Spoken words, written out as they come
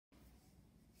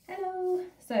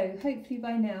So hopefully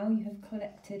by now you have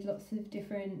collected lots of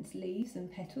different leaves and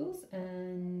petals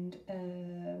and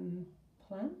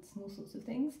plants and all sorts of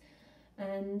things.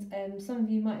 And some of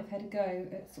you might have had a go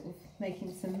at sort of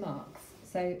making some marks.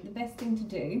 So the best thing to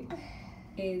do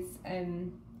is,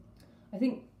 I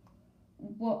think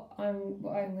what I'm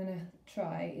going to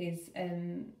try is,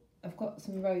 I've got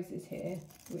some roses here,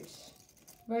 which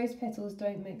rose petals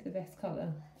don't make the best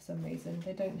colour for some reason.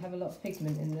 They don't have a lot of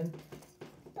pigment in them.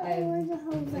 I want to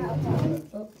hold that one.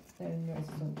 Oh, oh, not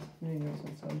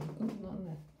on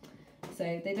there.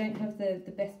 So they don't have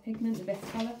the best pigment, the best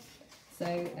colour.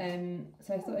 So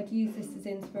so I thought I'd use this as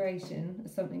inspiration,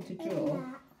 as something to draw.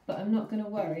 But I'm not going to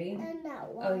worry. And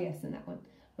that one. Oh yes, and that one.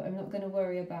 But I'm not going to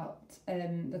worry about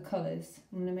the colours.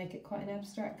 I'm going to make it quite an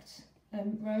abstract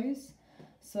rose.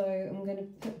 So I'm going to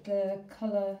put the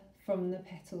colour from the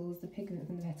petals, the pigment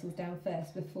from the petals down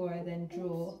first before I then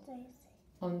draw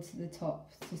onto the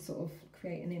top to sort of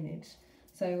create an image.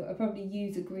 So I'll probably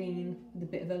use a green with a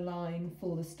bit of a line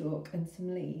for the stalk and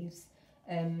some leaves,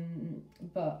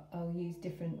 but I'll use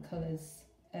different colours.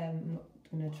 I'm not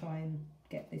going to try and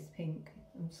get this pink.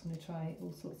 I'm just going to try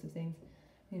all sorts of things.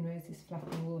 Rose is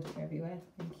flapping water everywhere.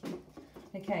 Thank you.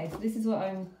 Okay, so this is what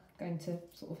I'm going to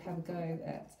sort of have a go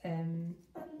at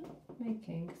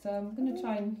making. So I'm going to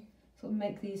try and sort of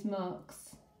make these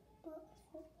marks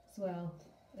as well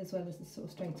as the sort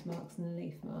of straighter marks and the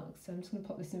leaf marks. So I'm just going to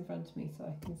pop this in front of me so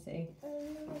I can see.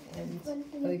 And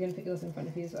oh, you're going to put yours in front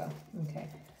of you as well. Okay.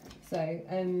 So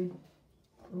I'm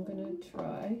going to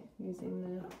try using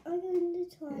the. I'm going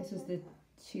to try. This was the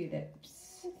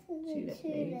tulips, tulip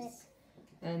leaves,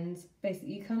 and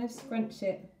basically you kind of scrunch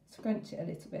it a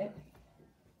little bit.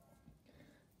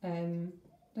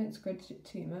 Don't scrunch it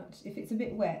too much. If it's a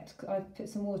bit wet, I put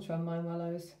some water on mine while I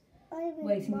was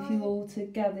waiting for you all to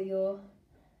gather your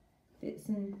bits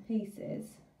and pieces.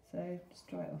 So just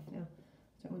dry it off now.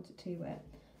 Don't want it too wet.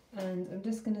 And I'm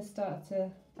just going to start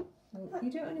to.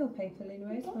 You do it on your paper, Lynn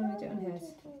Rose. Mine do it on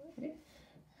hers. Ready?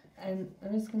 And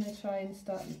I'm just going to try and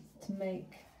start to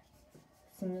make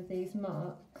some of these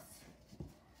marks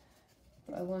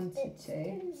that I wanted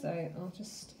to. So I'll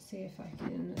just see if I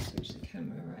can switch the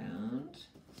camera around.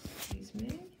 Excuse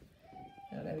me.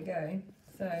 Oh, there we go.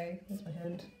 So, where's my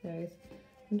hand? There it is.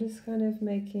 I'm just kind of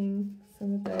making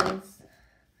some of those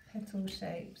petal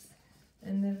shapes,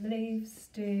 and the leaves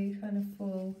do kind of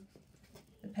fall,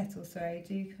 the petals, sorry,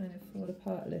 do kind of fall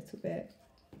apart a little bit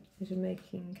as you're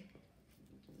making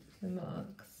the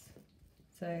marks.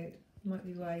 So it might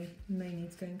be why you may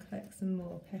need to go and collect some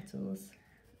more petals.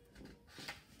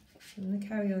 I'm going to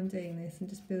carry on doing this and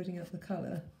just building up the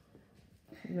colour.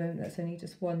 At the moment that's only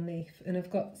just one leaf, and I've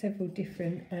got several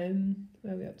different,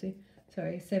 where are we up to?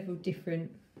 Sorry, several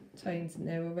different tones in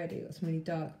there already. Got some really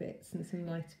dark bits and some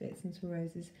lighter bits and some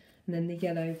roses, and then the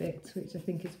yellow bits, which I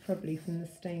think is probably from the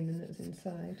stamen that was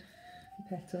inside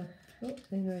the petal. Oh,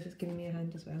 Lena Rose is giving me a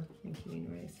hand as well. Thank you, Lena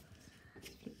Rose.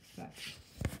 Just flip this back.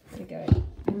 There we go.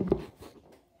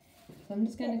 So I'm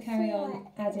just going to carry on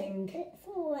adding. It's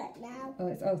all wet now.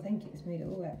 Oh, oh, thank you. It's made it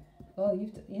all wet. Oh,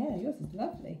 yeah, yours is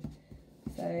lovely.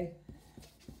 So.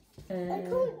 I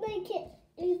can't make it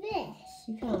do this.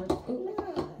 You can't.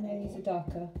 Oh, no, use the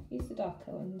darker. Use the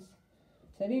darker ones.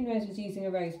 So Lena Rose was using a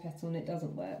rose petal and it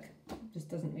doesn't work. It just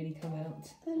doesn't really come out.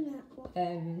 And that one.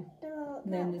 And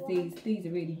then there's these. These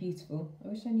are really beautiful. I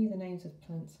wish I knew the names of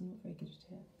plants. I'm not very good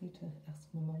at it. I need to ask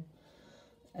my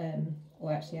mum.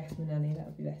 Or actually ask my nanny. That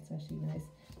would be better. She knows.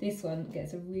 This one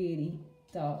gets a really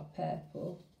dark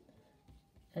purple.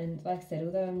 And like I said,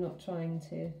 although I'm not trying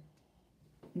to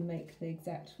make the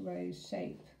exact rose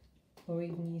shape or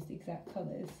even use the exact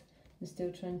colours, I'm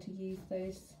still trying to use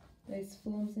those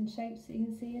forms and shapes that you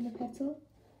can see in a petal.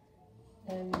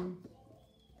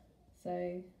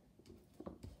 So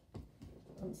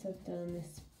once I've done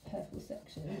this purple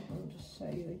section, I'll just show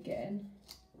you again.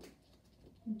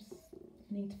 I just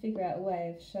need to figure out a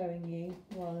way of showing you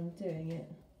while I'm doing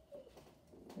it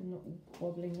and not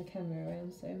wobbling the camera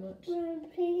around so much.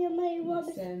 Please, you may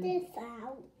want this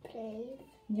out, please.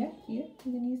 Yeah, you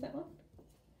going to use that one?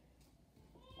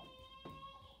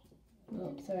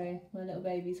 Oh, sorry, my little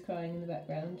baby's crying in the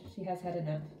background. She has had a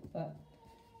nap, but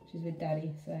she's with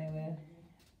Daddy, so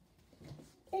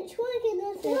it's working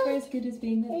as well. Never as good as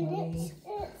being with Mummy.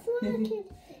 It's working.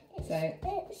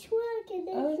 It's working.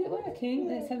 Oh, is it working?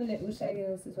 Let's have a look. We'll show you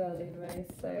yours as well, Lena Rose.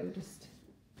 So we'll just.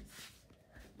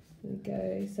 There we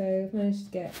go. So I've managed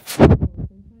to get.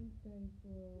 Sometimes go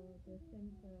for the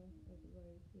centre of the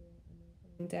rose here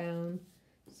and then down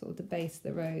sort of the base of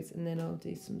the rose, and then I'll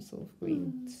do some sort of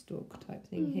green stalk type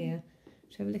thing here.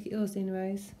 Shall we have a look at yours, Lena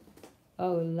Rose?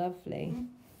 Oh, lovely.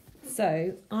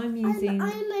 So I'm using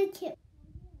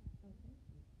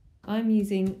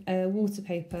a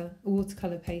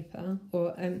watercolour paper,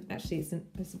 or actually it's a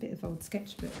bit of old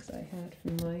sketchbooks that I had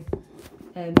from my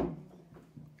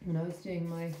when I was doing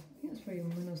my, I think it was probably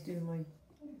when I was doing my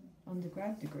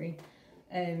undergrad degree.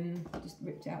 Just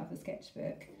ripped it out of a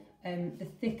sketchbook. The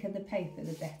thicker the paper,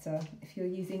 the better. If you're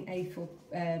using A4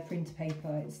 printer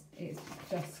paper, it's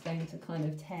just going to kind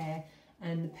of tear,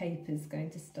 and the paper's going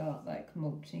to start like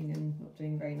mulching and not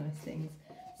doing very nice things.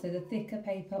 So the thicker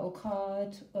paper, or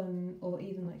card, or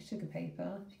even like sugar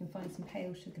paper, if you can find some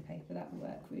pale sugar paper, that will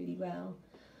work really well.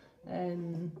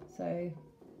 So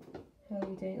how are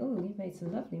you doing? Oh, you've made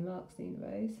some lovely marks, Lena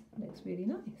Rose. Looks really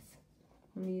nice.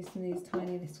 I'm going to use some of these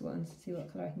tiny little ones to see what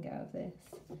colour I can get out of this.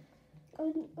 I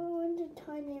want a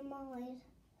tiny mine.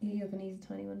 You're going to use a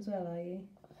tiny one as well, are you?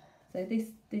 So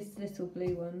this little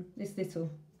blue one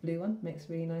makes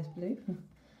really nice blue.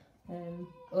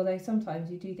 Although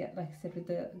sometimes you do get, like I said, with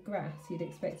the grass, you'd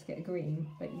expect to get a green,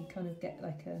 but you kind of get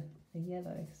like a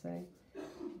yellow. So,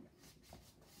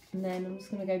 and then I'm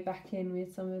just going to go back in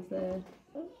with some of this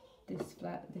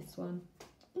one.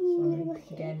 Sorry,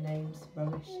 again, names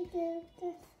rubbish.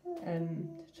 To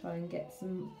try and get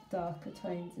some darker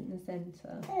tones in the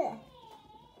centre.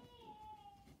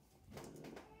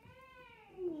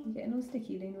 You getting all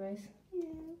sticky, Lena Rose? Yeah.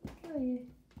 How are you?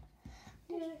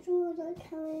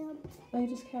 Carry on. Oh, you're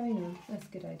just carrying on. That's a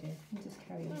good idea. You just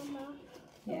carry on. Mama,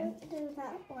 Yeah. do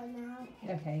that one now.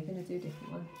 Okay, you're going to do a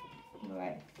different one.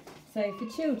 Alright. So for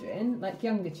children, like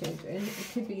younger children,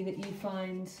 it could be that you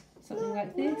find something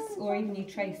like this, or even you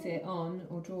trace it on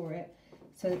or draw it,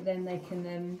 so that then they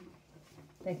can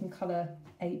colour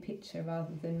a picture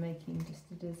rather than making just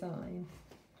a design.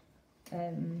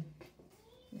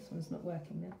 This one's not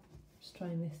working now. Just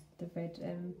trying the red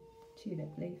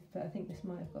tulip leaf, but I think this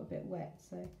might have got a bit wet,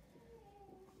 so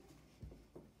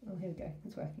oh, here we go,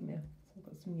 it's working now. So I've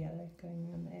got some yellow going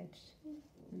around the edge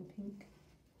and pink.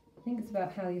 I think it's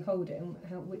about how you hold it and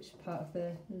which part of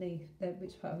the leaf,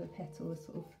 which part of the petal is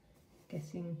sort of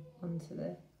getting onto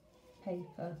the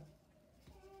paper.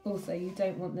 Also, you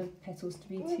don't want the petals to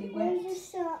be too wet.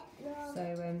 So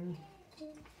I'm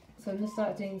going to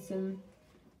start doing some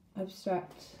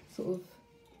abstract sort of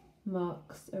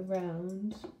marks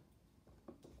around,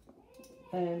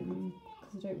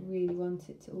 because I don't really want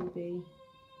it to all be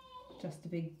just a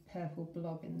big purple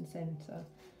blob in the centre.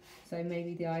 So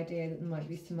maybe the idea that there might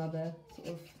be some other sort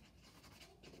of,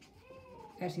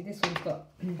 actually this one's got,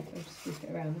 I'll just flip it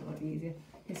around, that might be easier.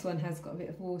 This one has got a bit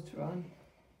of water on,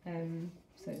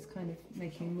 so it's kind of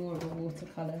making more of a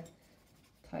watercolour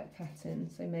type pattern.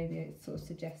 So maybe it sort of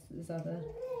suggests that there's other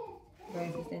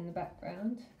roses in the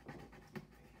background.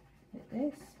 Like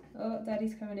this. Oh,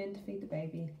 Daddy's coming in to feed the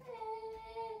baby.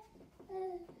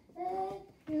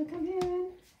 You come here,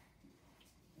 Anne.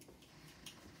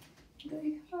 There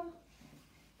you are.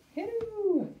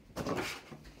 Hello.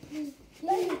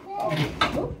 Oh.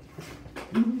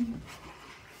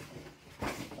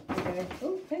 Okay.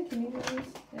 Oh, thank you, Nina's.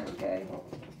 There we go.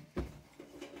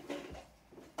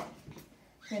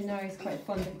 And Nari's quite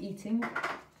fond of eating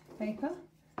paper,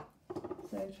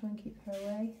 so try and keep her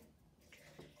away.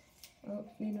 Oh,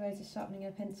 Lena Rose is sharpening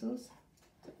her pencils.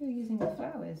 I thought you were using the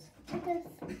flowers. I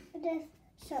just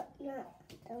sharpen up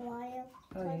the wire.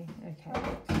 Oh, yeah, okay.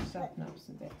 Just sharpen up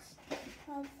some bits.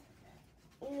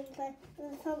 There's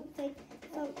something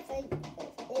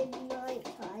in night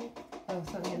time. Oh,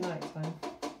 something at night time.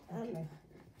 Okay.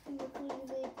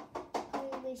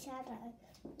 The shadow.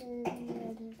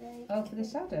 Oh, for the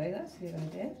shadow, that's a good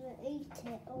idea. Eat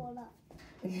it all up.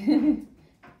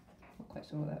 Not quite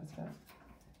sure what that was about.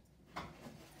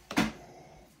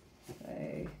 So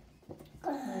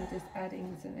I'm just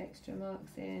adding some extra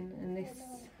marks in, and this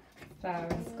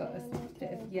flower has got a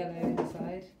bit of yellow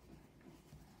inside,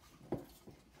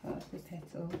 part of the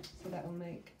petal, so that will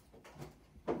make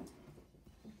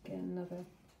again another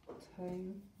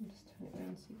tone. I'll just turn it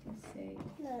around so you can see.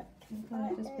 Look, I'm kind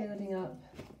of just building up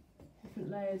different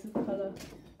layers of colour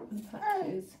and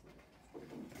patches,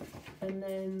 and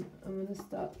then I'm going to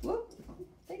start. Whoop!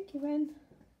 Thank you, Ren.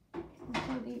 You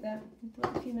can't eat that. You've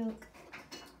got a few milk.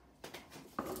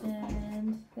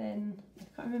 And then I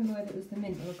can't remember whether it was the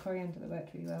mint or the coriander that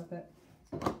worked really well, but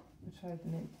I'll try with the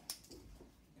mint.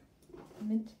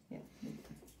 Mint? Yeah, mint.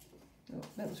 Oh,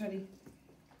 that's ready.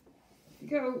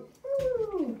 Go!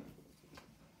 Woo!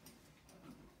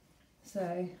 So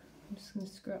I'm just going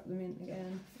to screw up the mint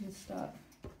again and start.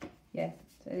 Yeah,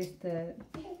 so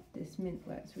this mint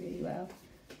works really well.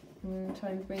 I'm going to try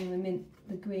and bring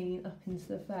the green up into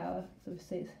the flower, so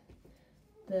obviously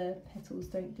the petals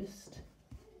don't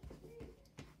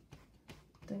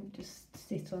don't just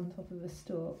sit on top of a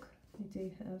stalk. They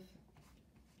do have,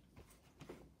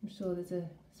 I'm sure there's a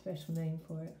special name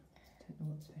for it. I don't know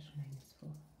what the special name is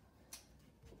for.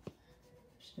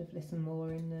 Should have listened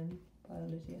more in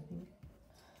biology, I think,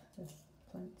 the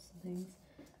plants and things.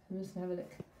 I'm just going to have a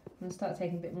look. I'm going to start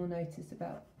taking a bit more notice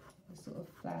about the sort of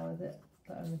flower that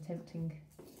I'm attempting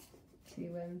to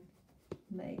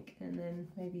make, and then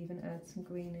maybe even add some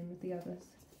green in with the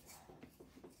others.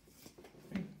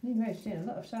 You're doing a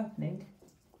lot of sharpening.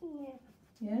 Yeah.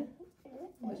 Yeah?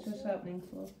 What's your sharpening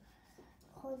for?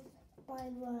 Because my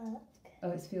work. Oh,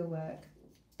 it's for your work.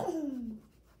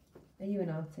 Are you an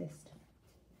artist?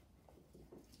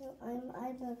 No, I'm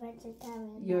a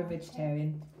vegetarian. You're a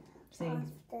vegetarian. See?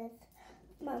 Artist.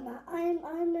 Mama,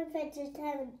 I'm a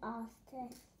vegetarian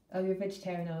artist. Oh, you're a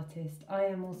vegetarian artist. I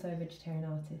am also a vegetarian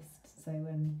artist. So,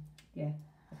 yeah.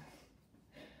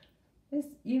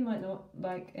 You might not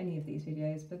like any of these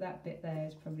videos, but that bit there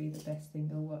is probably the best thing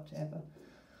you'll watch ever.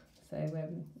 So I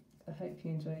hope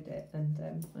you enjoyed it, and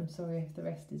I'm sorry if the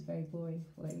rest is very boring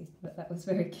for you, but that was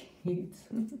very cute.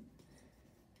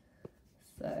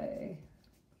 So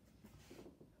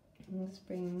I'm just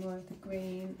bringing more of the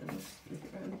green and flip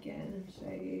it around again and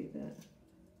show you that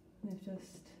we're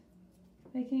just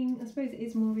making, I suppose it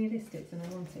is more realistic than I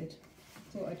wanted.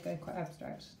 Thought I'd go quite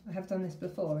abstract. I have done this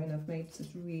before and I've made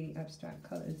such really abstract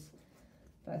colours,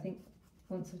 but I think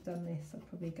once I've done this I'll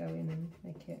probably go in and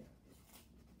make it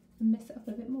and mess it up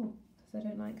a bit more, because I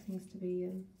don't like things to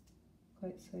be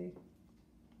quite so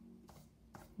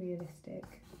realistic.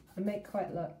 I make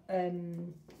quite a lot,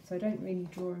 so I don't really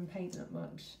draw and paint that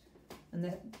much, and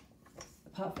then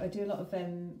I do a lot of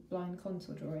blind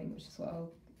contour drawing, which is what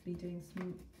I'll be doing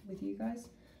some with you guys.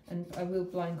 And I will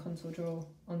blind contour draw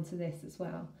onto this as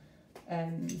well,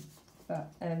 so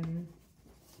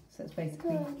it's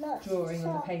basically drawing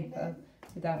on the paper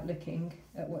without looking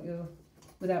at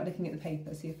without looking at the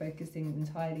paper. So you're focusing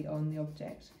entirely on the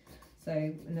object. So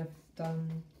when I've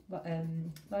done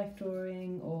life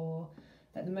drawing, or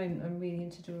at the moment I'm really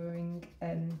into drawing,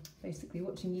 basically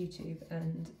watching YouTube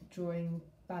and drawing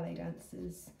ballet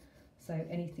dancers. So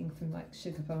anything from like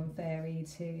Sugar Plum Fairy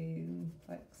to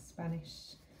like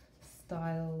Spanish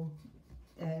style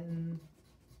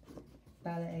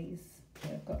ballets.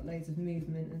 I've got loads of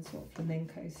movement and sort of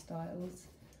flamenco styles.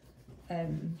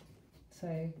 I've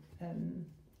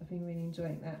been really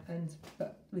enjoying that,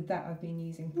 but with that I've been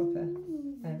using proper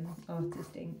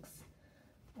artist inks.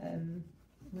 And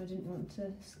I didn't want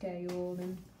to scare you all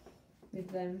in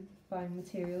with buying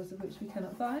materials of which we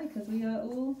cannot buy, because we are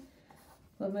all,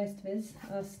 well, most of us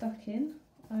are stuck in.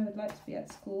 I would like to be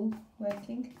at school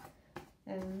working.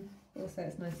 Also,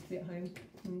 it's nice to be at home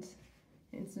and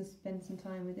spend some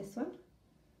time with this one.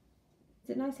 Is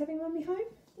it nice having Mummy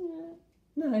home? No.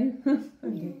 No?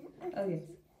 Okay. Oh, yes.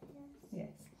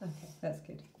 Yes. Okay, that's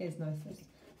good. It is nice. It's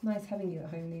nice having you at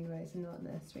home, Luna Rose, and not at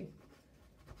nursery.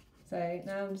 So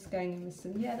now I'm just going in with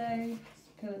some yellow,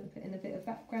 put in a bit of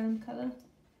background colour.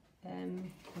 I'll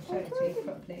show it to you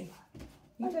properly.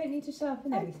 You don't need to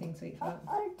sharpen everything, sweetheart.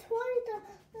 I tried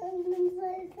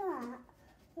like that.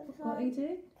 What are you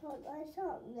doing? I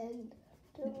sharpening,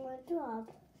 doing my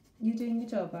job. You're doing your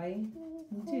job, are you?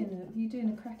 You're doing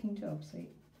a cracking job,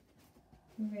 sweet.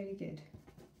 You're really good.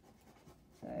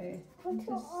 So I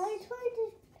tried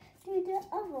to do the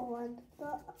other one,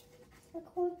 but I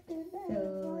can't do that.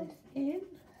 Fill it in,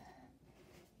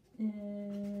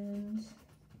 and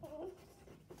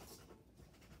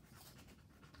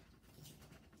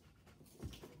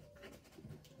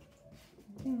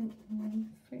I think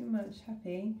I'm pretty much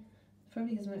happy.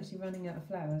 Probably because I'm actually running out of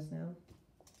flowers now,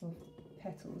 or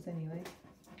petals anyway.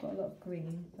 I've got a lot of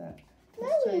green, but no,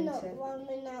 we're not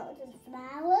running out of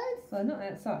flowers. Well, not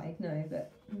outside, no,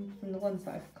 but from the ones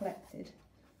that I've collected,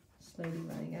 slowly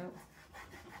running out.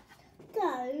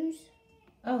 Those?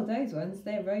 Oh, those ones,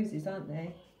 they're roses, aren't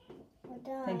they?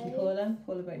 Thank you, Paula.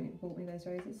 Paula bought me those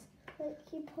roses.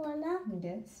 Thank you, Paula.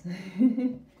 Yes.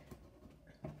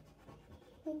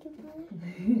 Thank you, Paula.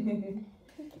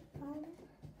 Thank you, Paula.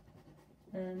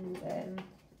 And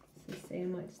so I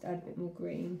might just add a bit more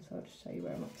green, so I'll just show you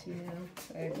where I'm up to now.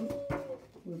 So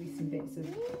will be some bits of.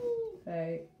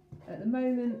 So at the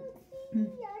moment,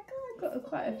 got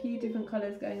quite a few different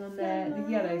colours going on there. The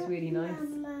yellow's really nice,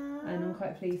 and I'm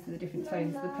quite pleased with the different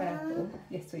tones of the purple.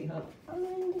 Yes, sweetheart. I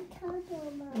want a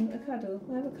cuddle, Mama. You want a cuddle?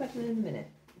 We'll have a cuddle in a minute.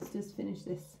 Let's just finish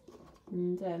this,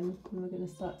 and we're going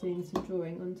to start doing some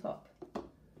drawing on top.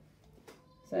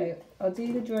 So I'll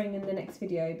do the drawing in the next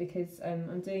video, because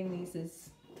I'm doing these as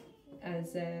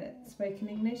spoken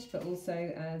English, but also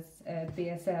as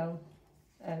BSL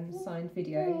signed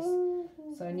videos,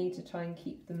 so I need to try and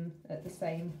keep them at the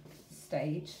same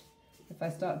stage. If I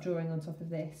start drawing on top of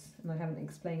this and I haven't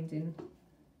explained in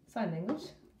sign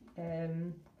language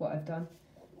what I've done,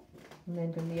 and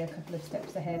then going to be a couple of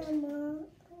steps ahead.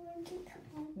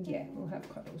 Yeah, we'll have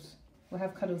cuddles. We'll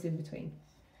have cuddles in between.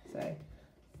 So I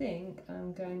think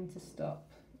I'm going to stop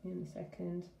in a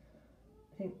second.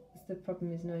 I think the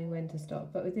problem is knowing when to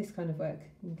stop, but with this kind of work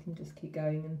you can just keep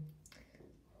going, and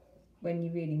when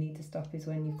you really need to stop is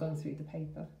when you've gone through the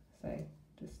paper. So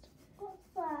just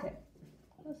get,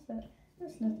 what's that?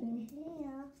 That's nothing.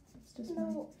 Yeah. It's just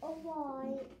no,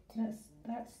 white. That's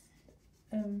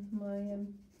my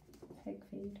peg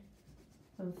feed.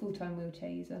 I'm a full-time wheelchair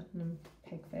user and I'm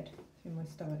peg fed through my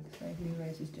stomach, so New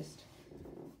Rose is just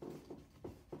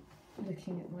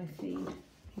looking at my feed.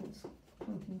 It's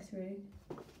pumping through,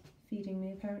 feeding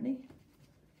me apparently.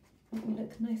 Make me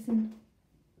look nice and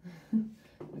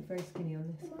look very skinny on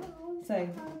this. So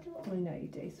I know you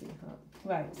do, sweetheart.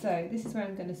 Right, so this is where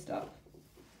I'm going to stop.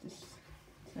 Just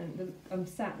I'm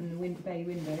sat in the bay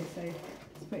window, so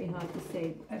it's pretty hard to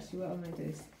see. Actually, what I'm going to do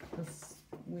is I'll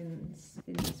spin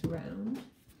this around,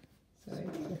 so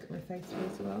look at my face here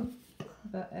as well.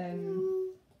 But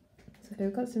so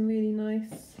we've got some really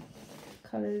nice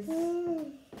colours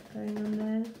going on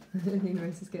there.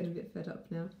 Rose is getting a bit fed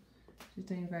up now. She's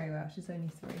doing very well. She's only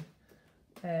 3.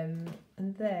 And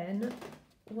then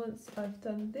once I've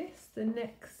done this, the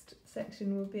next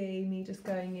section will be me just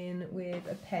going in with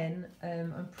a pen.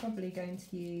 I'm probably going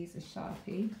to use a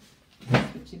Sharpie.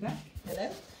 Switch it back. Hello.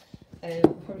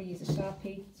 I'll probably use a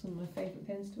Sharpie. It's one of my favourite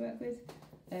pens to work with.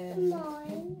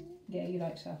 Mine. Yeah, you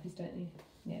like Sharpies, don't you?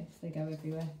 Yes, they go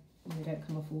everywhere and they don't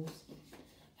come off walls.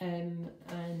 And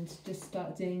just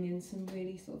start doing in some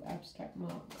really sort of abstract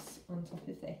marks on top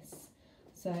of this.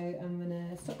 So I'm going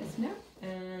to stop this now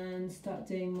and start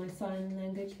doing my sign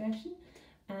language version,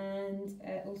 and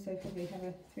also probably have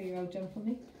a 3-year-old jump on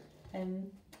me.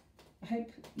 I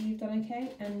hope you've done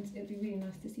okay, and it'd be really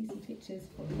nice to see some pictures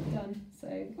of what you've done.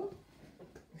 So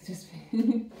just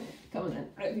come on then,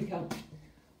 out we come.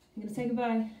 I'm going to say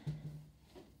goodbye.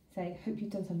 Say, hope you've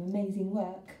done some amazing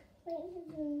work.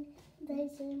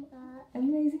 Amazing work.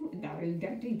 Amazing? No,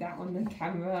 don't do that on the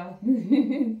camera.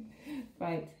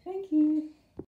 Right, thank you.